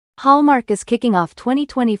Hallmark is kicking off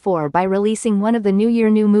 2024 by releasing one of the New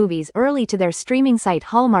Year new movies early to their streaming site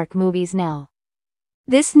Hallmark Movies Now.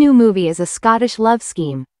 This new movie is a Scottish love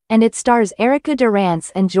scheme, and it stars Erica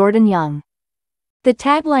Durance and Jordan Young. The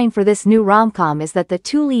tagline for this new rom-com is that the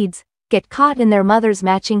two leads get caught in their mother's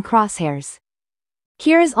matching crosshairs.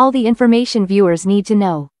 Here is all the information viewers need to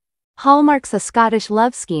know. Hallmark's A Scottish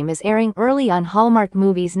Love Scheme is airing early on Hallmark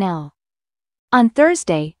Movies Now. On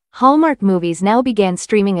Thursday, Hallmark Movies Now began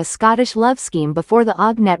streaming A Scottish Love Scheme before the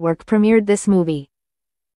OG network premiered this movie.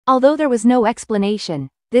 Although there was no explanation,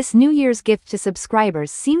 this New Year's gift to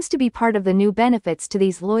subscribers seems to be part of the new benefits to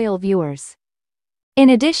these loyal viewers. In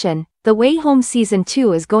addition, The Way Home Season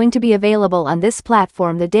 2 is going to be available on this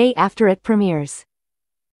platform the day after it premieres.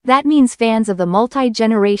 That means fans of the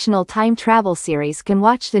multi-generational time travel series can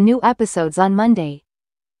watch the new episodes on Monday.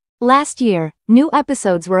 Last year, new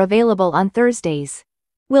episodes were available on Thursdays.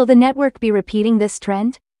 Will the network be repeating this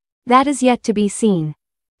trend? That is yet to be seen.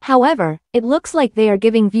 However, it looks like they are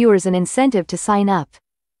giving viewers an incentive to sign up.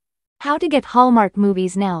 How to get Hallmark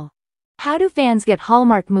Movies Now? How do fans get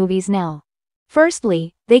Hallmark Movies Now?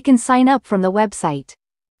 Firstly, they can sign up from the website.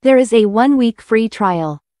 There is a 1-week free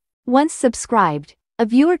trial. Once subscribed, a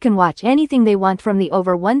viewer can watch anything they want from the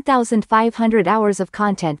over 1,500 hours of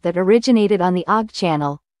content that originated on the OG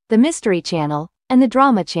channel, the Mystery Channel, and the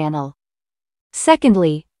Drama Channel.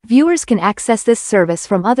 Secondly, viewers can access this service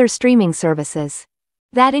from other streaming services.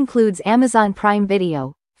 That includes Amazon Prime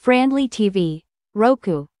Video, Friendly TV,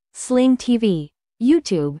 Roku, Sling TV,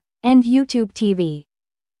 YouTube, and YouTube TV.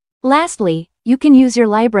 Lastly, you can use your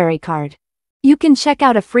library card. You can check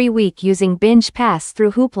out a free week using Binge Pass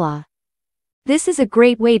through Hoopla. This is a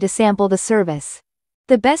great way to sample the service.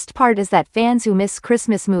 The best part is that fans who miss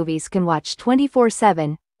Christmas movies can watch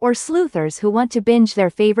 24/7, or sleuthers who want to binge their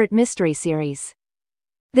favorite mystery series.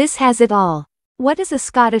 This has it all. What is A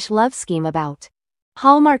Scottish Love Scheme about?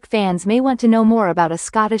 Hallmark fans may want to know more about A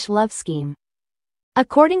Scottish Love Scheme.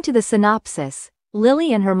 According to the synopsis,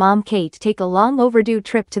 Lily and her mom Kate take a long overdue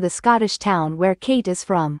trip to the Scottish town where Kate is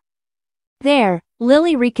from. There,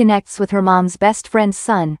 Lily reconnects with her mom's best friend's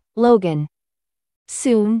son, Logan.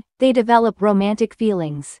 Soon, they develop romantic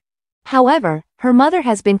feelings. However, her mother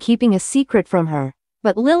has been keeping a secret from her,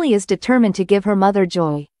 but Lily is determined to give her mother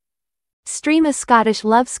joy. Stream A Scottish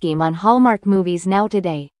Love Scheme on Hallmark Movies Now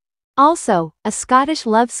today. Also, A Scottish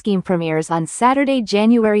Love Scheme premieres on Saturday,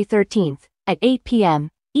 January 13th, at 8 p.m.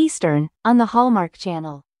 Eastern, on the Hallmark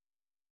Channel.